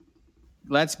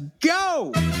Let's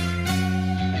go!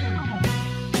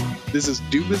 This is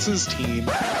Dubas's team.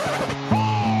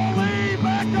 Holy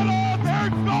mackerel, they're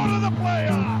going to the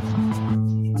playoffs!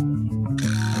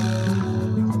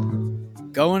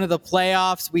 Going to the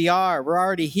playoffs, we are. We're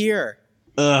already here.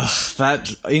 Ugh,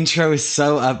 that intro is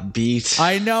so upbeat.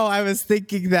 I know, I was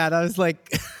thinking that. I was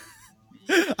like...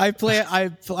 I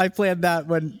planned that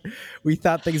when we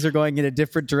thought things were going in a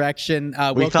different direction.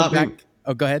 We thought back.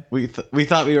 Go ahead. We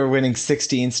thought we were winning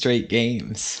 16 straight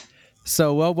games.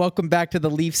 So, welcome back to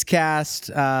the Leafs cast.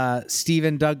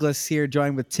 Stephen Douglas here,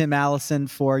 joined with Tim Allison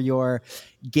for your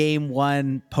Game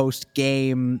 1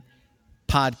 post-game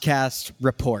podcast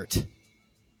report.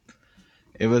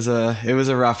 It was a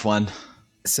rough one.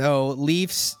 So,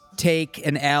 Leafs take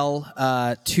an L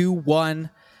 2-1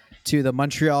 to the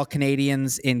Montreal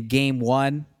Canadiens in Game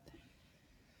 1.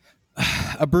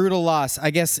 A brutal loss.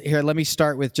 I guess here, let me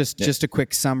start with just a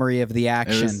quick summary of the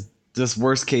action. It was just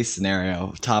worst case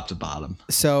scenario, top to bottom.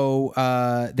 So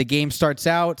the game starts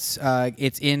out.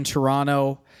 It's in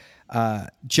Toronto.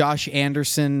 Josh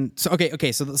Anderson. So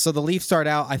the Leafs start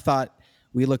out. I thought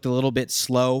we looked a little bit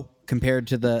slow compared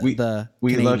to the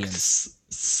Canadiens. Looked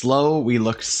slow. We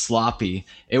looked sloppy.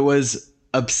 It was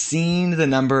obscene the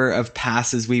number of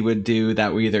passes we would do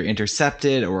that were either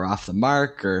intercepted or off the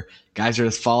mark, or guys are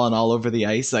just falling all over the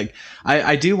ice. Like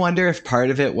I do wonder if part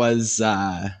of it was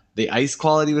the ice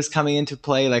quality was coming into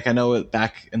play. Like I know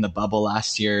back in the bubble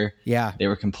last year, they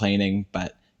were complaining,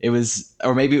 but it was,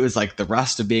 or maybe it was like the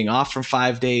rust of being off for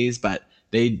 5 days, but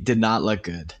they did not look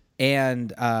good. And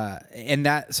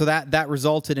that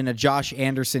resulted in a Josh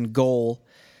Anderson goal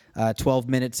 12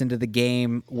 minutes into the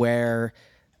game where,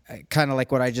 kind of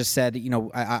like what I just said,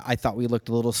 I thought we looked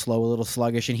a little slow, a little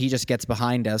sluggish, and he just gets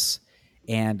behind us.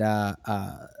 And a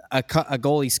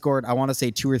goal he scored, I want to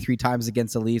say 2 or 3 times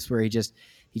against the Leafs, where he just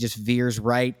veers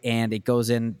right and it goes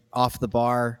in off the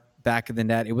bar, back of the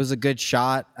net. It was a good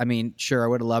shot. I mean, sure, I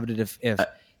would have loved it if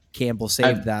Campbell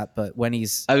saved that, but when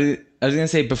he's... I was going to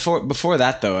say, before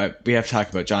that, though, we have to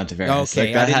talk about John Tavares.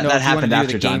 Okay, like, that happened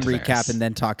after John Tavares. Game recap and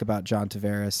then talk about John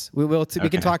Tavares. We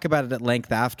can talk about it at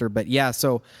length after, but yeah,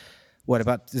 so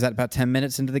is that about 10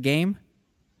 minutes into the game?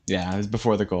 Yeah, it was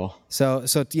before the goal. So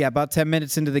yeah, about 10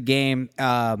 minutes into the game,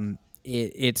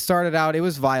 it started out, it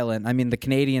was violent. I mean, the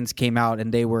Canadiens came out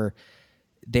and they were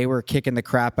kicking the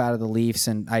crap out of the Leafs,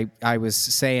 and I was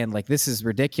saying, like, this is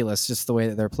ridiculous, just the way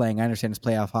that they're playing. I understand it's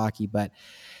playoff hockey,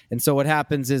 and so what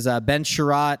happens is Ben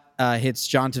Sherratt hits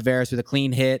John Tavares with a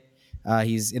clean hit.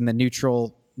 He's in the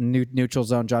neutral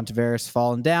zone. John Tavares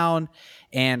falling down,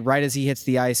 and right as he hits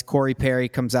the ice, Corey Perry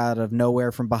comes out of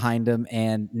nowhere from behind him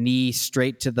and knee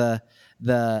straight to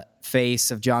the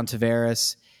face of John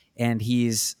Tavares, and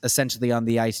he's essentially on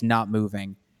the ice not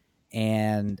moving.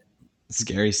 And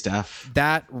scary stuff.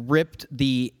 That ripped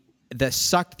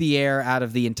sucked the air out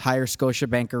of the entire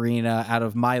Scotiabank Arena, out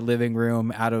of my living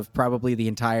room, out of probably the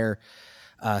entire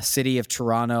city of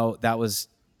Toronto. That was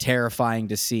terrifying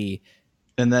to see.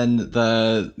 And then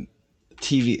the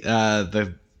TV,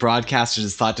 the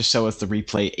broadcasters thought to show us the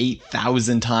replay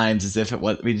 8,000 times, as if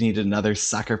we needed another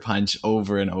sucker punch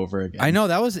over and over again. I know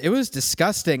it was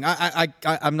disgusting.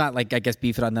 I'm not like, I guess,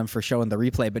 beefing on them for showing the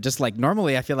replay, but just like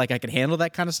normally I feel like I could handle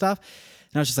that kind of stuff.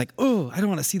 And I was just like, oh, I don't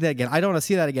want to see that again. I don't want to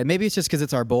see that again. Maybe it's just because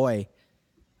it's our boy.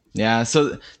 Yeah,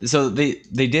 so they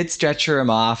did stretcher him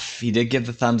off. He did give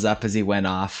the thumbs up as he went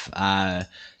off.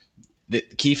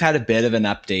 Keefe had a bit of an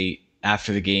update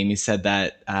after the game. He said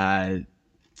that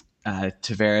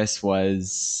Tavares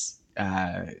was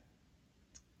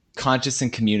conscious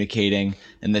and communicating,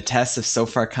 and the tests have so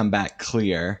far come back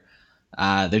clear.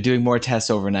 They're doing more tests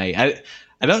overnight.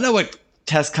 I don't know what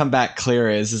tests come back clear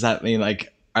is. Does that mean,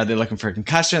 like, are they looking for a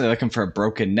concussion? Are they looking for a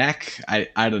broken neck?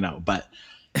 I don't know, but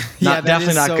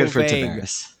definitely not good for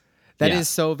Tavares. That is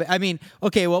so vague. I mean,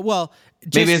 okay, well,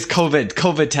 maybe it's COVID.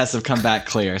 COVID tests have come back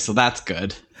clear, so that's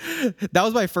good. That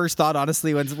was my first thought,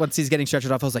 honestly. Once he's getting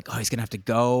stretchered off, I was like, oh, he's gonna have to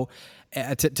go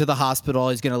to the hospital.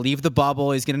 He's gonna leave the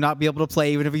bubble. He's gonna not be able to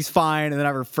play even if he's fine. And then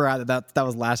I forgot that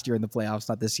was last year in the playoffs,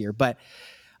 not this year. But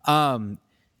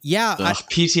yeah,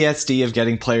 PTSD of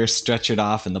getting players stretchered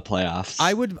off in the playoffs.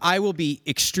 I will be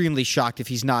extremely shocked if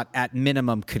he's not at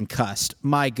minimum concussed.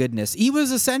 My goodness, he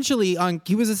was essentially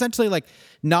like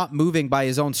not moving by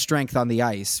his own strength on the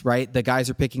ice. Right, the guys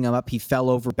are picking him up. He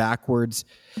fell over backwards.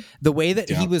 The way that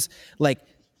he was like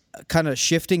kind of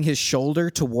shifting his shoulder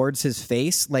towards his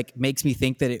face, like, makes me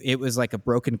think that it was like a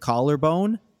broken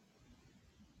collarbone.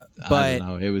 But I don't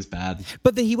know, it was bad.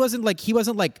 But he wasn't like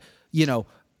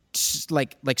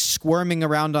like squirming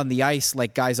around on the ice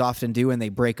like guys often do when they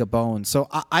break a bone. So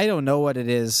I don't know what it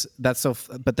is.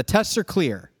 But the tests are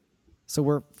clear. so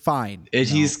we're fine.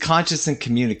 He's conscious and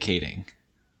communicating.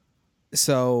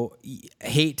 So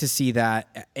hate to see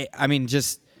that. I mean,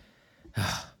 just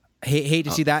hate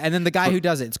to see that. And then the guy who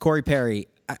does it's Corey Perry.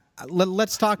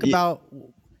 Let's talk about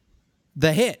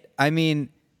the hit. I mean,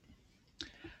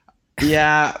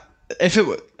 yeah,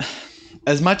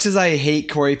 as much as I hate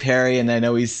Corey Perry and I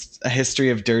know he's a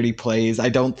history of dirty plays, I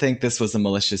don't think this was a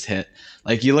malicious hit.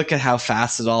 Like, you look at how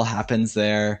fast it all happens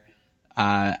there.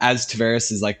 As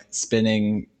Tavares is like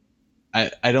spinning,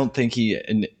 I don't think he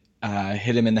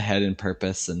hit him in the head on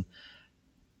purpose. And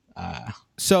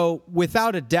so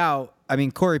without a doubt, I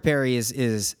mean, Corey Perry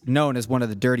is known as one of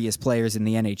the dirtiest players in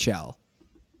the NHL.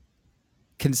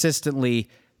 Consistently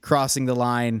crossing the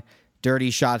line, dirty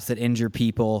shots that injure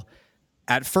people.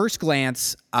 At first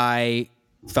glance, I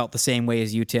felt the same way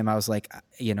as you, Tim. I was like,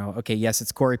 okay, yes,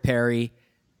 it's Corey Perry,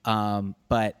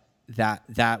 but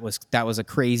that was a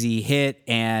crazy hit,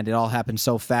 and it all happened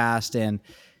so fast, and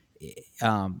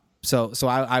so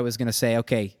I was gonna say,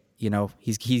 okay,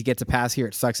 he gets a pass here.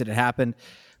 It sucks that it happened.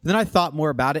 But then I thought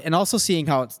more about it, and also seeing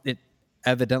how it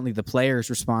evidently the players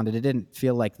responded. It didn't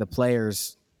feel like the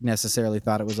players necessarily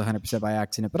thought it was 100% by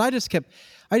accident, but I just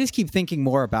keep thinking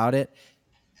more about it.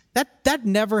 That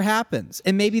never happens.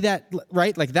 And maybe that,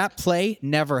 right? Like, that play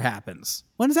never happens.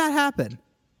 When does that happen?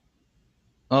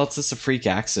 Well, it's just a freak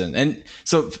accident. And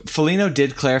so Foligno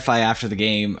did clarify after the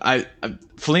game.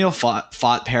 Foligno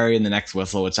fought Perry in the next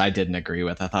whistle, which I didn't agree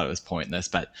with. I thought it was pointless,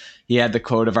 but he had the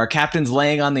quote of, "Our captain's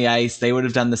laying on the ice. They would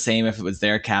have done the same if it was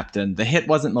their captain. The hit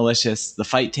wasn't malicious. The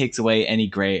fight takes away any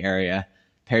gray area.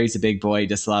 Perry's a big boy. He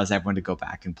just allows everyone to go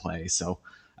back and play." So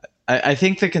I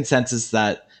think the consensus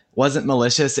that wasn't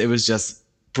malicious. It was just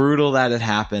brutal that it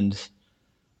happened.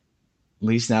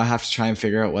 Leafs now have to try and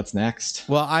figure out what's next.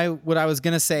 Well, what I was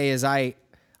gonna say is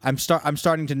I'm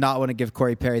starting to not want to give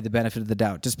Corey Perry the benefit of the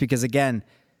doubt, just because, again,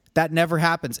 that never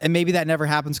happens, and maybe that never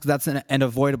happens because that's an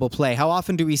avoidable play. How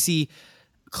often do we see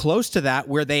close to that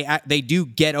where they do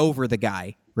get over the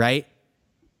guy, right?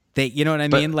 You know what I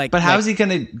mean? But how is he going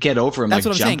to get over him? Like,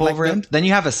 jump over him? Then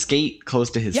you have a skate close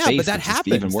to his face. Yeah, but that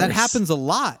happens. Even worse. That happens a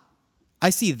lot.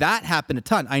 I see that happen a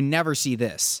ton. I never see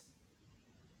this.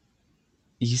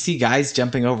 You see guys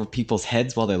jumping over people's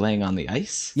heads while they're laying on the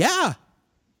ice? Yeah.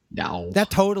 No. That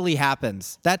totally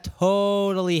happens.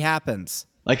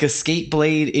 Like a skate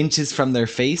blade inches from their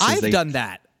face. I've done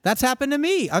that. That's happened to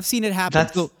me. I've seen it happen.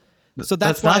 So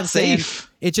that's why not I'm saying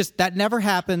safe. It just, that never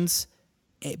happens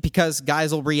because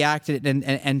guys will react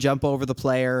and jump over the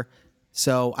player.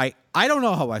 So I don't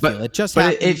know how I feel. It just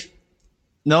happened.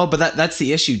 But that's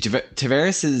the issue.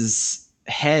 Tavares'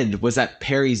 head was at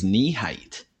Perry's knee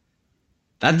height.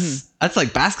 That's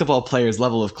like basketball players'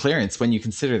 level of clearance when you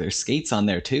consider their skates on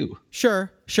there too. Sure.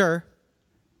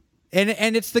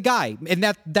 And it's the guy, and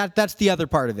that's the other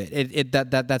part of it.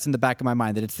 That's in the back of my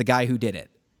mind, that it's the guy who did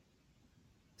it.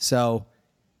 So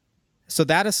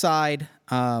that aside,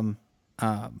 so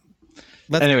the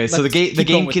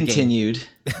game continued.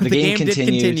 The game did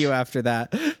continue after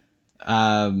that.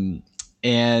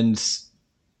 And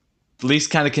the Leafs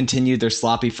kind of continued their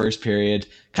sloppy first period,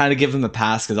 kind of give them a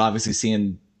pass because obviously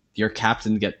seeing your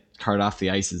captain get carted off the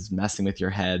ice is messing with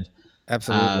your head.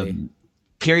 Absolutely.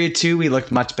 Period 2, we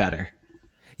looked much better.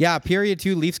 Yeah, period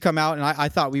 2, Leafs come out, and I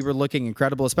thought we were looking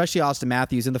incredible, especially Austin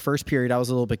Matthews. In the first period, I was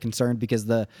a little bit concerned because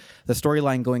the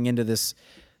storyline going into this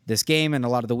game and a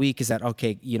lot of the week is that,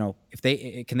 okay,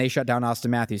 if can they shut down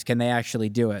Austin Matthews? Can they actually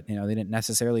do it? They didn't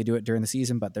necessarily do it during the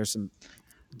season, but there's some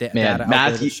data out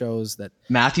there that shows that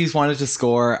Matthews wanted to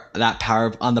score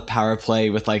on the power play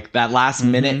with like that last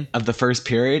minute of the first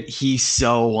period. He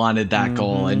so wanted that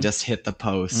goal and just hit the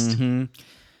post.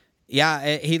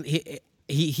 Yeah,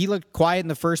 he looked quiet in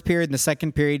the first period. In the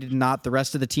second period, did not. The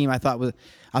rest of the team, I thought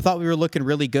we were looking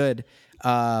really good.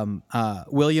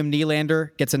 William Nylander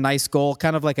gets a nice goal,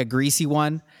 kind of like a greasy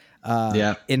one.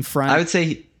 In front. I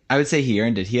would say he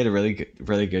earned it. He had a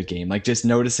really good game. Like, just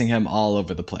noticing him all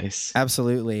over the place.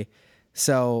 Absolutely.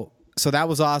 So that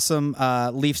was awesome.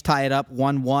 Leafs tie it up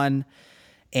 1-1,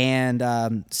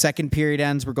 and second period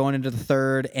ends. We're going into the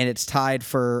third, and it's tied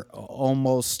for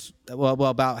almost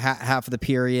about half of the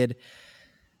period.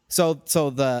 So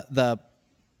the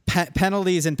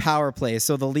penalties and power plays.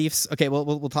 So the Leafs. Okay,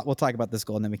 we'll talk about this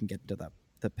goal, and then we can get into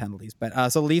the penalties. But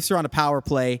so the Leafs are on a power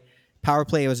play. Power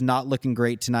play was not looking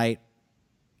great tonight.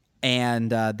 And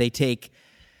they take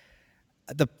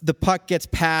the puck gets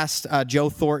past Joe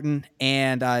Thornton,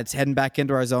 and it's heading back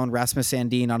into our zone. Rasmus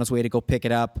Sandin on his way to go pick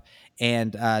it up,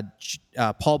 and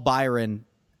Paul Byron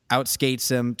outskates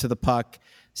him to the puck.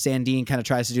 Sandin kind of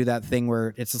tries to do that thing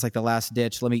where it's just like the last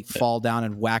ditch. Let me fall down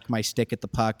and whack my stick at the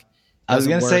puck. I was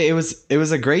gonna work. say it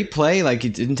was a great play. Like he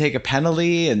didn't take a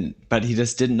penalty, but he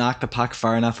just didn't knock the puck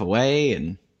far enough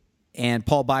away. And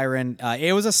Paul Byron,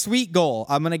 it was a sweet goal.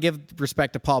 I'm going to give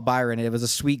respect to Paul Byron. It was a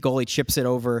sweet goal. He chips it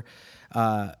over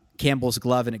Campbell's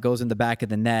glove, and it goes in the back of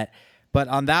the net. But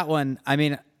on that one, I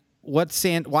mean, why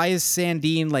is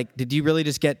Sandin, like, did you really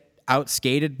just get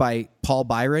outskated by Paul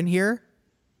Byron here?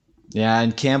 Yeah,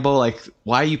 and Campbell, like,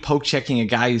 why are you poke checking a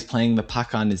guy who's playing the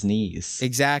puck on his knees?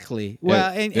 Exactly.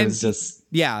 Well, it was just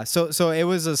yeah. So it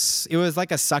was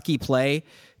like a sucky play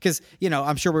because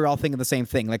I'm sure we were all thinking the same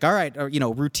thing. Like, all right, or,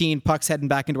 routine pucks heading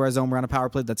back into our zone. We're on a power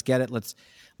play. Let's get it. Let's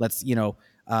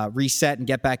reset and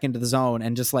get back into the zone.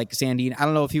 And just like Sandin, I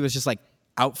don't know if he was just like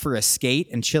out for a skate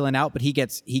and chilling out, but he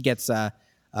gets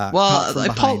caught from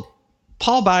behind.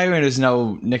 Paul Byron is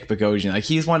no Nick Bogosian. Like,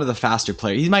 he's one of the faster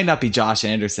players. He might not be Josh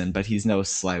Anderson, but he's no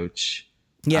slouch.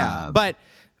 Yeah, but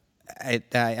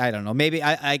I don't know. Maybe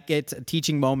I get a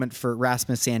teaching moment for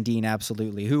Rasmus Sandin,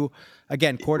 absolutely. Who,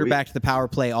 again, quarterbacked the power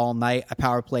play all night, a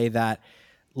power play that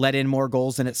let in more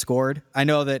goals than it scored. I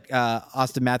know that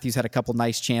Austin Matthews had a couple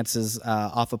nice chances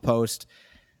off a post.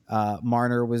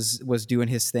 Marner was doing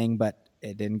his thing, but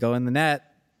it didn't go in the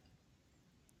net.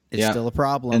 It's still a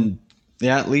problem. And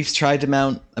yeah, Leafs tried to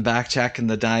mount a back check in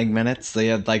the dying minutes. They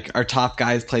had, like, our top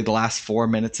guys played the last 4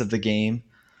 minutes of the game.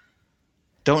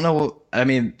 Don't know. I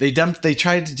mean, they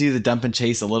tried to do the dump and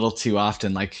chase a little too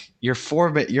often. Like, you're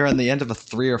on the end of a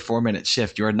 3 or 4 minute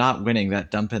shift. You are not winning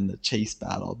that dump and the chase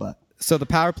battle. But so the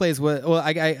power plays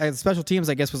special teams,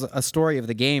 I guess, was a story of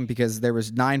the game because there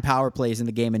was 9 power plays in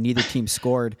the game and neither team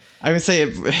scored. I would say,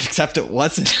 except it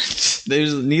wasn't.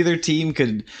 Neither team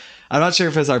could. I'm not sure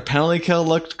if it was our penalty kill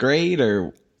looked great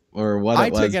or what it was. I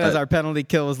took it as our penalty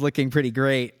kill was looking pretty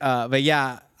great. But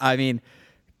yeah, I mean,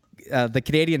 the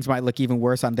Canadians might look even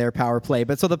worse on their power play.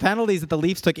 But so the penalties that the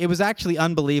Leafs took, it was actually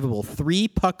unbelievable. 3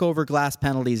 puck over glass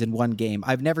penalties in one game.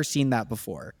 I've never seen that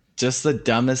before. Just the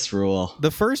dumbest rule.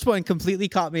 The first one completely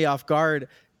caught me off guard.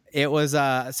 It was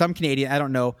some Canadian, I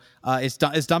don't know, is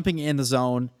dumping in the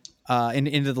zone,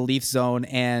 into the Leafs zone,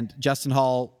 and Justin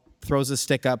Hall throws his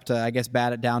stick up to, I guess,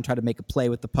 bat it down, try to make a play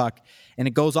with the puck, and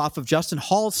it goes off of Justin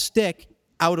Hall's stick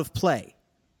out of play.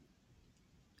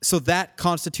 So that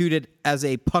constituted as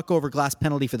a puck over glass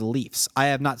penalty for the Leafs. I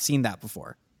have not seen that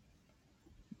before.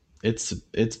 It's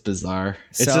bizarre.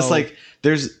 It's just like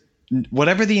there's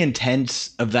whatever the intent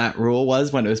of that rule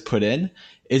was when it was put in,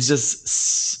 it's just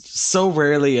so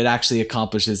rarely it actually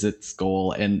accomplishes its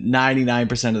goal, and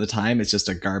 99% of the time it's just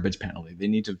a garbage penalty. They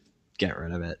need to get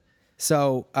rid of it.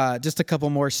 So just a couple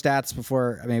more stats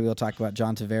before maybe we'll talk about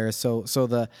John Tavares. So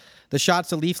the shots,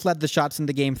 the Leafs led the shots in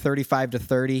the game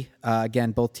 35-30.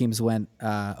 Again, both teams went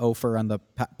 0 for on the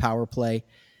power play.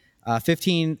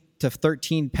 15 to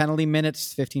 13 penalty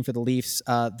minutes, 15 for the Leafs.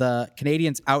 The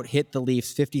Canadians out-hit the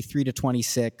Leafs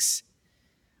 53-26.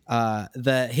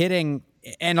 The hitting,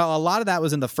 and a lot of that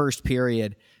was in the first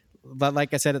period. But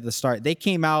like I said at the start, they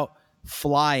came out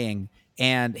flying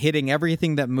and hitting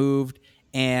everything that moved.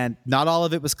 And not all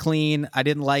of it was clean. I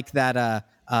didn't like that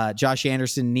Josh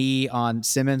Anderson knee on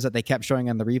Simmons that they kept showing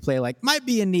on the replay. Like, might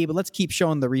be a knee, but let's keep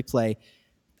showing the replay.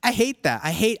 I hate that.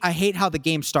 I hate how the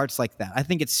game starts like that. I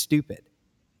think it's stupid.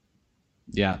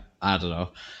 Yeah, I don't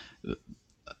know.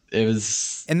 It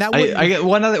was, and that I get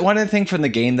one other thing from the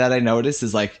game that I noticed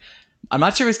is, like, I'm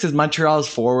not sure if it's because Montreal's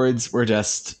forwards were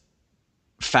just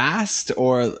fast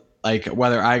or like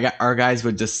whether our guys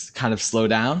would just kind of slow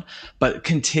down, but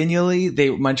continually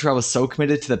Montreal was so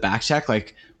committed to the back check.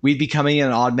 Like, we'd be coming in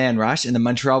an odd man rush and then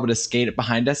Montreal would just skate it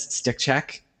behind us, stick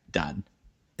check, done.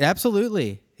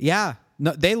 Absolutely. Yeah.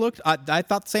 No, they looked, I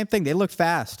thought the same thing. They looked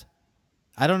fast.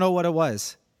 I don't know what it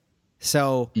was.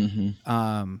 So, and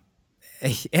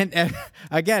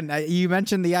again, you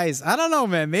mentioned the ice. I don't know,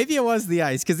 man. Maybe it was the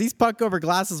ice because these puck over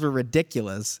glasses were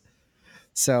ridiculous.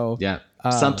 So yeah,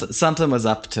 something was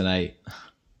up tonight.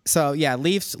 So yeah,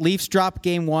 Leafs dropped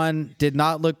game 1. Did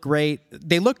not look great.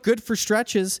 They looked good for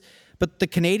stretches, but the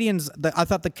Canadians, I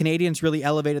thought the Canadians really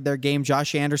elevated their game.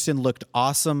 Josh Anderson looked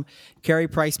awesome. Carey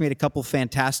Price made a couple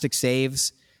fantastic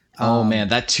saves. Oh man,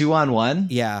 that 2-on-1,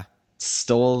 yeah,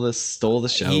 stole the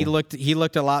show. He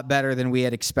looked a lot better than we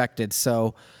had expected.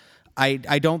 So I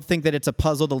don't think that it's a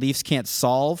puzzle the Leafs can't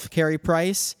solve, Carey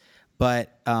Price,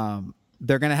 but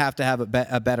they're going to have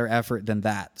a better effort than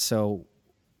that. So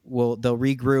they'll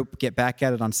regroup, get back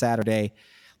at it on Saturday.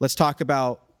 Let's talk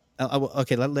about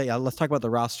let's talk about the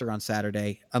roster on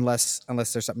Saturday. Unless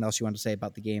there's something else you want to say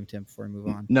about the game, Tim, before we move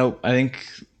on. No, I think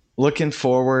looking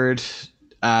forward.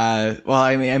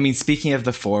 I mean, speaking of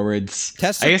the forwards,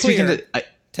 tests are clear.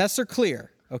 Tests are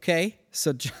clear. Okay,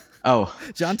 so Oh,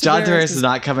 John John Tavares Tavares is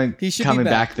not coming he should be coming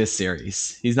back. back this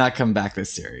series. He's not coming back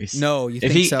this series. No, you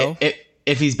if think so?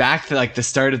 If he's back for like the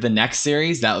start of the next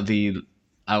series, that would be.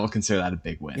 I will consider that a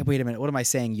big win. Yeah, wait a minute. What am I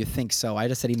saying? You think so? I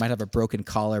just said he might have a broken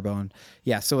collarbone.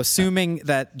 Yeah. So assuming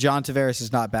that John Tavares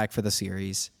is not back for the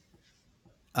series,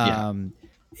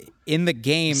 in the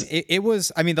game, it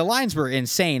was. I mean, the lines were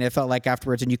insane. It felt like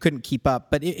afterwards, and you couldn't keep up.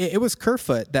 But it was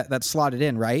Kerfoot that slotted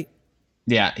in, right?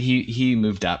 Yeah, he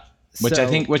moved up, which I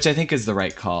think is the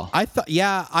right call. I thought,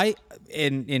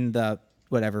 in the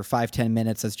whatever 5-10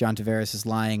 minutes as John Tavares is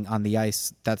lying on the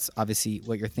ice, that's obviously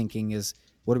what you're thinking is,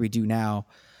 what do we do now?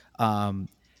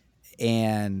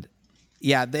 And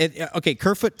yeah, okay,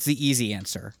 Kerfoot's the easy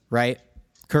answer, right?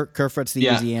 Kerfoot's the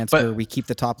easy answer. We keep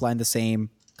the top line the same.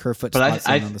 Kerfoot slots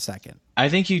in on the second. I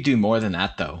think you do more than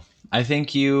that, though. I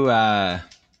think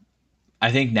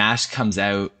Nash comes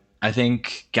out. I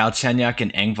think Galchenyuk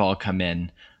and Engvall come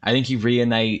in. I think you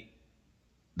reunite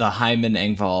the Hyman,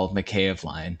 Engvall, Mikheyev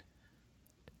line.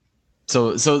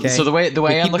 So the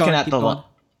way I'm looking at the.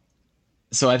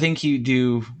 So I think you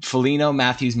do Foligno,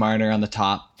 Matthews, Marner on the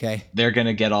top. Okay, they're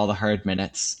gonna get all the hard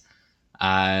minutes.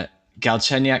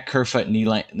 Galchenyuk, Kerfoot,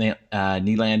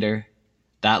 Nylander.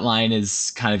 That line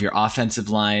is kind of your offensive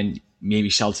line. Maybe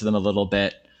shelter them a little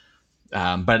bit,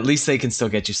 but at least they can still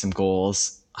get you some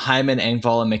goals. Hyman,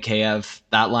 Engvall, and Mikheyev.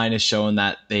 That line is showing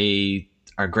that they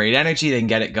are great energy. They can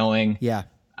get it going. Yeah,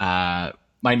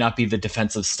 might not be the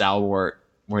defensive stalwart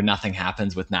where nothing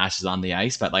happens with Nash is on the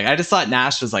ice, but like I just thought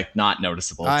Nash was like not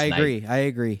noticeable tonight. I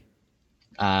agree.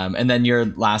 And then your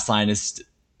last line is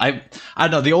I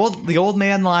don't know, the old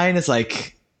man line is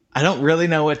like I don't really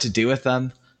know what to do with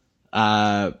them.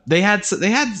 They had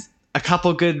a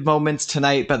couple good moments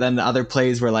tonight, but then the other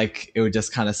plays were like it would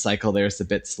just kind of cycle there. It's a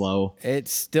bit slow.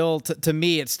 It's still to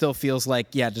me it still feels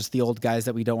like just the old guys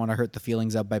that we don't want to hurt the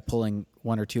feelings of by pulling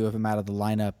one or two of them out of the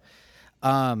lineup.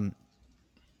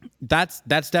 That's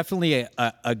definitely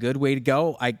a good way to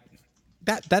go.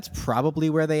 That's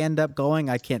probably where they end up going.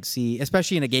 I can't see,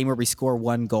 especially in a game where we score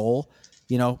one goal,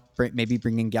 maybe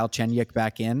bringing Galchenyuk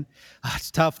back in. It's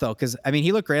tough though, because I mean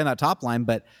he looked great on that top line,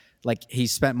 but like he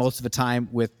spent most of the time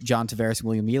with John Tavares and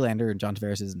William Nylander, and John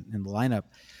Tavares isn't in the lineup.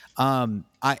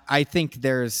 I think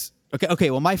there's okay.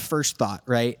 Well, my first thought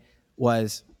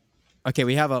was okay.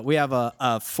 We have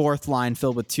a fourth line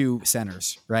filled with two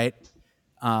centers, right?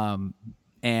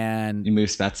 And you move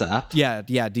Spezza up.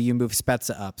 Yeah. Do you move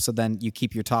Spezza up? So then you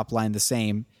keep your top line the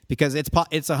same, because it's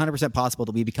 100% possible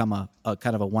that we become a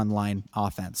kind of a one line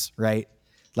offense, right?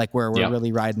 Like where we're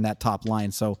really riding that top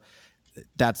line. So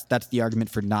that's the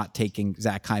argument for not taking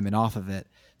Zach Hyman off of it.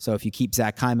 So if you keep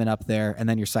Zach Hyman up there, and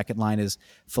then your second line is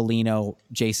Foligno,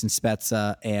 Jason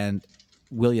Spezza, and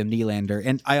William Nylander.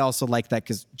 And I also like that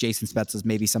because Jason Spezza is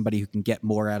maybe somebody who can get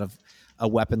more out of a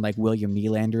weapon like William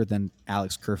Nylander than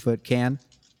Alex Kerfoot can.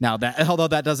 Now although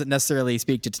that doesn't necessarily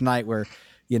speak to tonight where,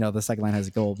 the second line has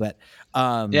a goal, but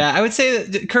I would say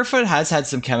that Kerfoot has had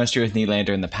some chemistry with Nylander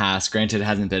in the past. Granted, it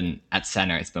hasn't been at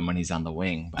center; it's been when he's on the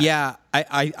wing. But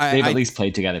they've at least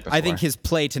played together before. I think his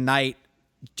play tonight,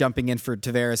 jumping in for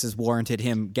Tavares, has warranted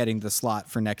him getting the slot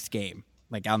for next game,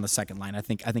 like on the second line. I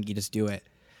think you just do it.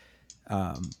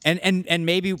 And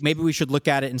maybe we should look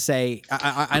at it and say,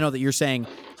 I know that you're saying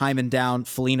Hyman down,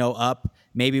 Foligno up.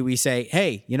 Maybe we say,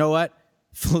 hey, you know what?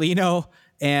 Foligno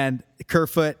and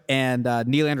Kerfoot and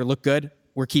Nylander look good.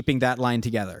 We're keeping that line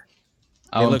together.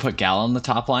 And put Gal on the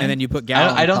top line, and then you put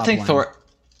Gal. I don't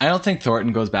think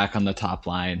Thornton goes back on the top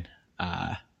line.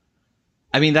 I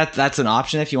mean that's an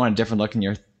option if you want a different look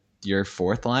in your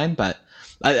fourth line, but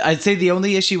I'd say the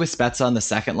only issue with Spezza on the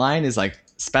second line is like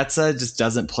Spezza just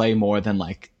doesn't play more than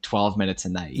like 12 minutes a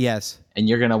night. Yes, and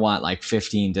you're gonna want like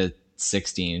 15 to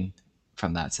 16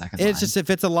 from that second line. It's just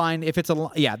if it's a line.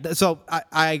 So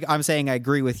I'm saying I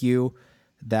agree with you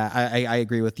that I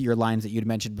agree with your lines that you'd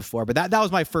mentioned before, but that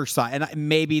was my first thought, and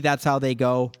maybe that's how they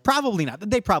go. Probably not.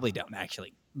 They probably don't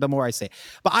actually. The more I say,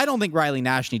 but I don't think Riley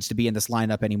Nash needs to be in this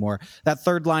lineup anymore. That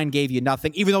third line gave you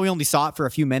nothing, even though we only saw it for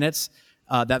a few minutes.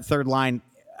 That third line,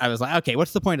 I was like, okay,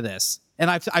 what's the point of this? And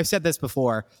I've said this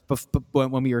before,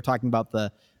 when we were talking about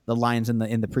the lines in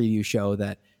the preview show,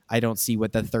 that I don't see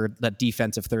what that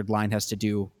defensive third line has to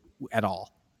do at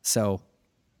all. So,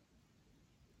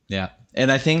 yeah, and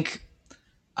I think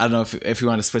I don't know if we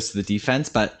want to switch to the defense,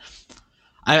 but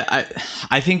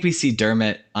I think we see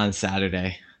Dermott on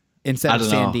Saturday instead of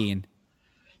Sandin.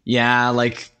 Yeah,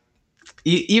 like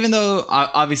even though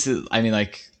obviously, I mean,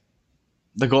 like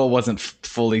the goal wasn't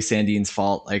fully Sandin's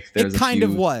fault. Like it kind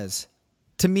of was.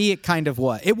 To me, it kind of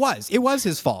was. It was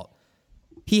his fault.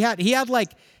 He had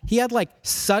like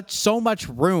so much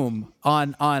room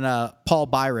on Paul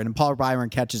Byron, and Paul Byron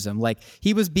catches him. Like,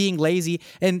 he was being lazy,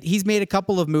 and he's made a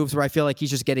couple of moves where I feel like he's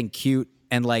just getting cute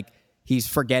and like he's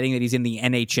forgetting that he's in the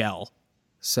NHL.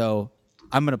 So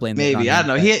I'm gonna blame maybe that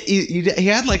on I don't him, know. He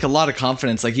had like a lot of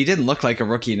confidence. Like, he didn't look like a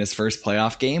rookie in his first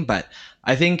playoff game, but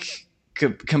I think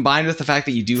combined with the fact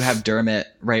that you do have Dermott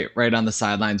right on the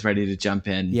sidelines ready to jump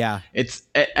in. Yeah,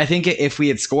 I think if we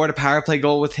had scored a power play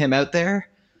goal with him out there,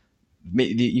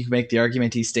 you can make the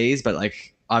argument he stays, but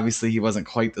like obviously he wasn't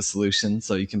quite the solution,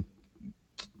 so you can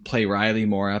play Riley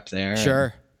more up there.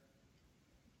 Sure.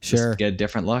 Just get a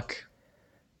different look.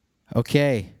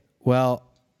 Okay. Well,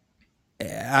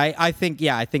 I think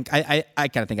I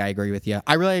kind of think I agree with you.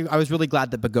 I was really glad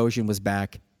that Bogosian was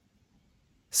back.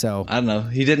 So I don't know.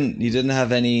 He didn't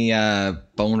have any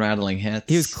bone rattling hits.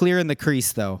 He was clear in the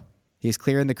crease, though. He's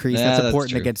clear in the crease. Yeah, that's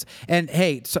important true. against. And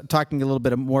hey, so talking a little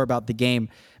bit more about the game,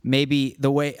 maybe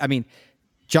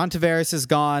John Tavares is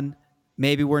gone.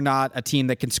 Maybe we're not a team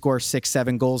that can score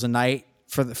 6-7 goals a night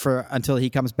for until he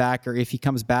comes back, or if he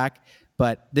comes back.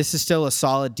 But this is still a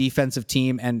solid defensive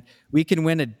team, and we can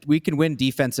win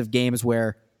defensive games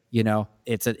where, you know,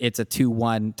 it's a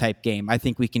 2-1 type game. I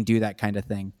think we can do that kind of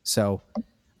thing. So.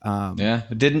 Yeah,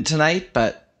 didn't tonight,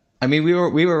 but I mean, we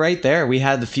were right there. We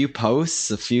had a few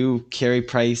posts, a few Carey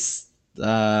Price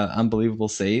unbelievable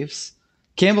saves.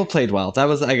 Campbell played well. That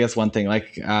was, I guess, one thing.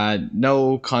 Like,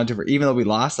 no controversy, even though we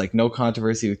lost. Like, no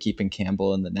controversy with keeping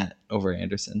Campbell in the net over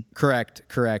Anderson. Correct.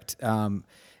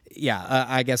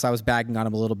 I guess I was bagging on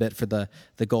him a little bit for the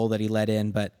goal that he let in,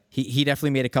 but he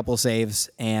definitely made a couple saves,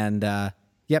 and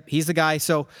yep, he's the guy.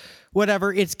 So.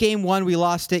 Whatever. It's game one. We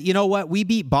lost it. You know what? We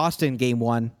beat Boston game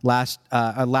one last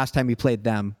time we played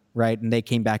them, right? And they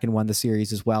came back and won the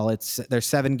series as well. There's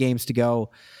 7 games to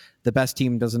go. The best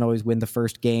team doesn't always win the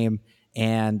first game,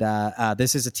 and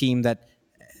this is a team that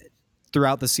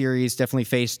throughout the series definitely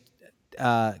faced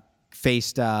a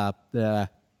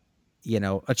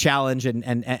challenge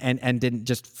and didn't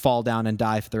just fall down and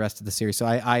die for the rest of the series. So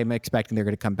I am expecting they're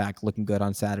going to come back looking good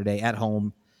on Saturday at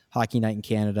home, Hockey Night in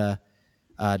Canada.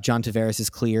 John Tavares is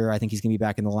clear. I think he's going to be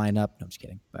back in the lineup. No, I'm just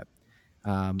kidding. But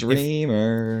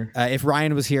Dreamer. If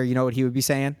Ryan was here, you know what he would be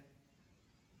saying?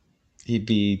 He'd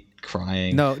be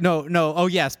crying. No. Oh,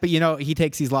 yes. But, you know, he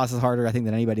takes these losses harder, I think,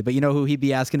 than anybody. But you know who he'd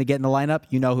be asking to get in the lineup?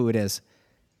 You know who it is.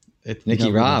 It's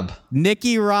Nicky Robb.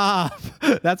 Nicky Robb.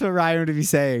 That's what Ryan would be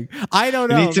saying. I don't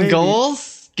know. You need some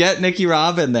goals? Get Nicky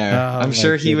Robb in there. Oh, I'm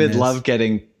sure he would goodness. love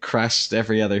getting crushed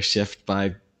every other shift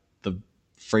by the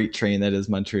freight train that is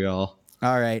Montreal.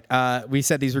 All right. We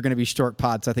said these were going to be short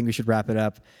pods, so I think we should wrap it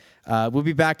up. We'll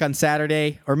be back on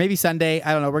Saturday or maybe Sunday.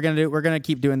 I don't know. We're gonna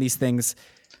keep doing these things.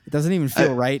 It doesn't even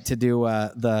feel right to do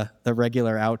the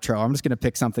regular outro. I'm just gonna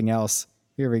pick something else.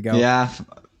 Here we go. Yeah.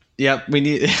 Yep. We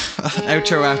need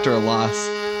outro after a loss.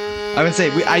 I would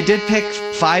say I did pick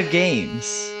 5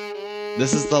 games.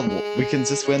 This is we can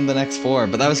just win the next 4,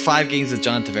 but that was 5 games with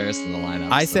John Tavares in the lineup.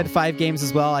 I said 5 games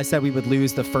as well. I said we would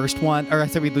lose the first one, or I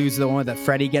said we'd lose the one that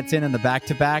Freddie gets in the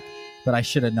back-to-back, but I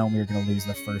should have known we were going to lose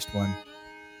the first one.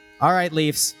 All right,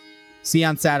 Leafs. See you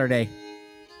on Saturday.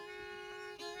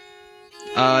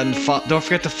 And don't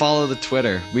forget to follow the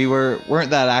Twitter. We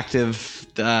weren't that active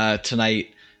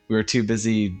tonight. We were too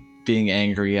busy being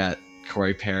angry at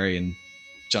Corey Perry and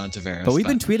John Tavares. But we've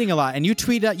been tweeting a lot, and you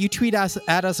tweet us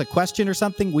at us a question or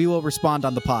something, we will respond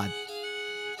on the pod.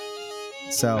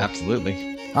 So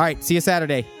absolutely. All right, see you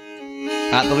Saturday.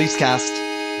 At the Leafs Cast.